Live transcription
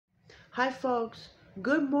Hi folks,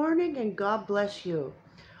 good morning and God bless you.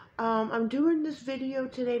 I'm doing this video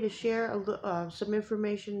today to share some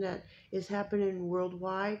information that is happening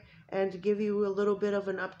worldwide and to give you a little bit of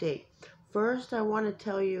an update. First, I want to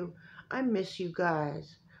tell you I miss you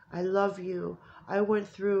guys. I love you. I went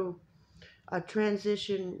through a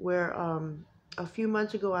transition where a few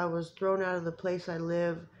months ago I was thrown out of the place I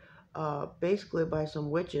live basically by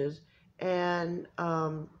some witches, and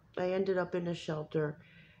I ended up in a shelter.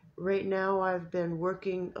 Right now, I've been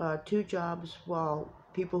working two jobs while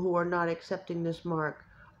people who are not accepting this mark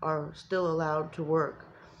are still allowed to work.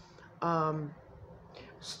 Um,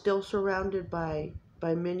 Still surrounded by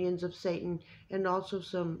minions of Satan, and also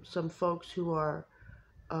some folks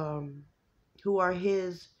um, who are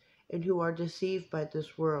his and who are deceived by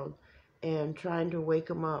this world and trying to wake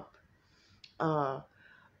them up. Uh,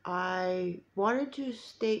 I wanted to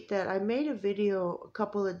state that I made a video a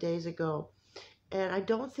couple of days ago, and I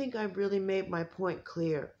don't think I really made my point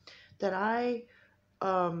clear. That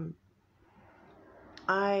um,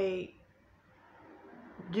 I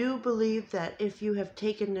do believe that if you have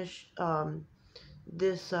taken this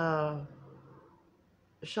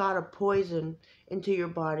shot of poison into your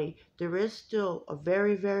body, there is still a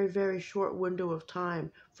very, very, very short window of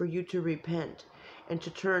time for you to repent and to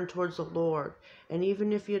turn towards the Lord. And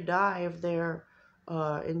even if you die of their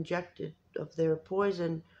injected of their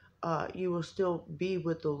poison, you will still be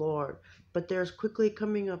with the Lord. But there's quickly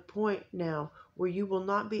coming a point now where you will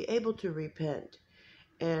not be able to repent,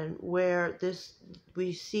 and where this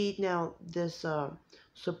we see now this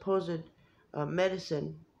supposed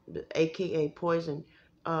medicine, aka poison,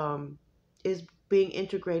 um, is being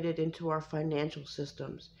integrated into our financial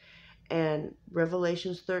systems. And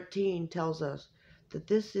Revelations 13 tells us that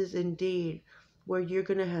this is indeed where you're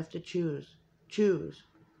going to have to choose.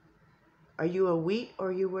 Are you a wheat or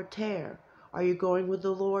are you a tare? Are you going with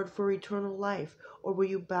the Lord for eternal life, or will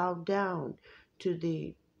you bow down to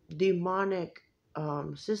the demonic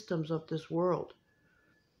systems of this world?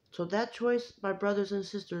 So that choice, my brothers and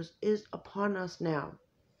sisters, is upon us now.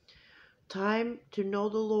 Time to know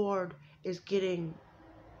the Lord is getting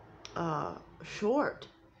short.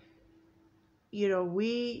 You know,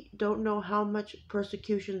 we don't know how much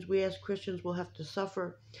persecutions we as Christians will have to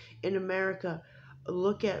suffer in America.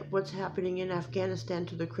 Look at what's happening in Afghanistan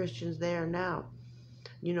to the Christians there now.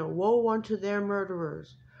 You know, woe unto their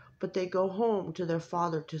murderers, but they go home to their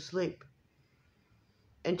Father to sleep,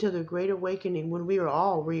 and to the great awakening when we are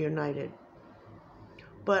all reunited.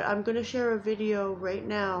 But I'm going to share a video right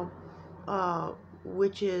now, uh,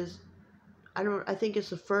 which is, I think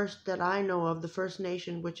it's the first that I know of, the first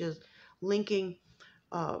nation, which is linking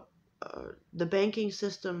uh, the banking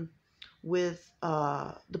system with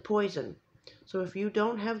the poison. So if you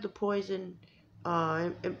don't have the poison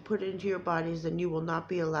and put it into your bodies, then you will not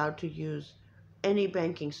be allowed to use any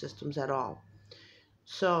banking systems at all.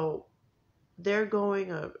 So they're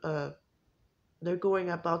going they're going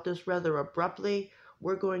about this rather abruptly.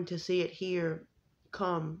 We're going to see it here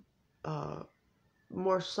come uh,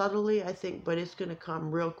 more subtly, I think, but it's going to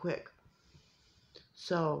come real quick.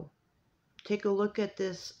 So take a look at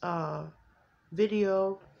this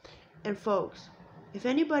video. And folks, if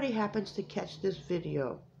anybody happens to catch this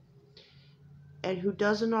video and who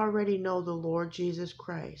doesn't already know the Lord Jesus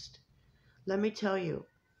Christ, let me tell you,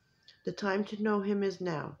 the time to know him is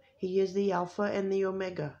now. He is the Alpha and the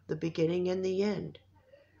Omega, the beginning and the end.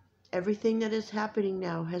 Everything that is happening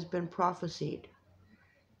now has been prophesied.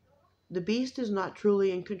 The beast is not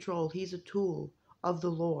truly in control. He's a tool of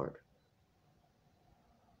the Lord.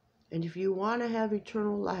 And if you want to have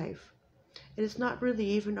eternal life, it is not really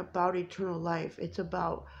even about eternal life. It's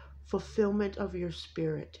about fulfillment of your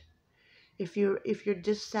spirit. If you're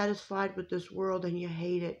dissatisfied with this world and you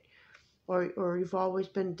hate it, or you've always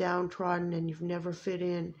been downtrodden and you've never fit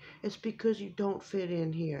in, it's because you don't fit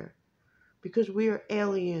in here. Because we are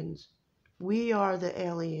aliens. We are the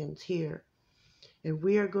aliens here. And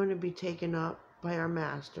we are going to be taken up by our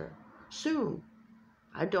master soon.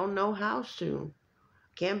 I don't know how soon.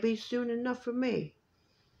 Can't be soon enough for me,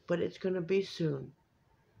 but it's going to be soon.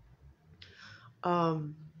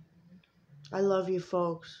 Um, I love you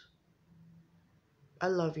folks. I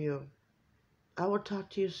love you. I will talk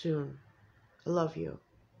to you soon. I love you.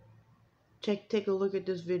 Take a look at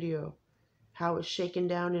this video. How it's shaken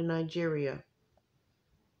down in Nigeria.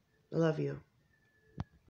 I love you.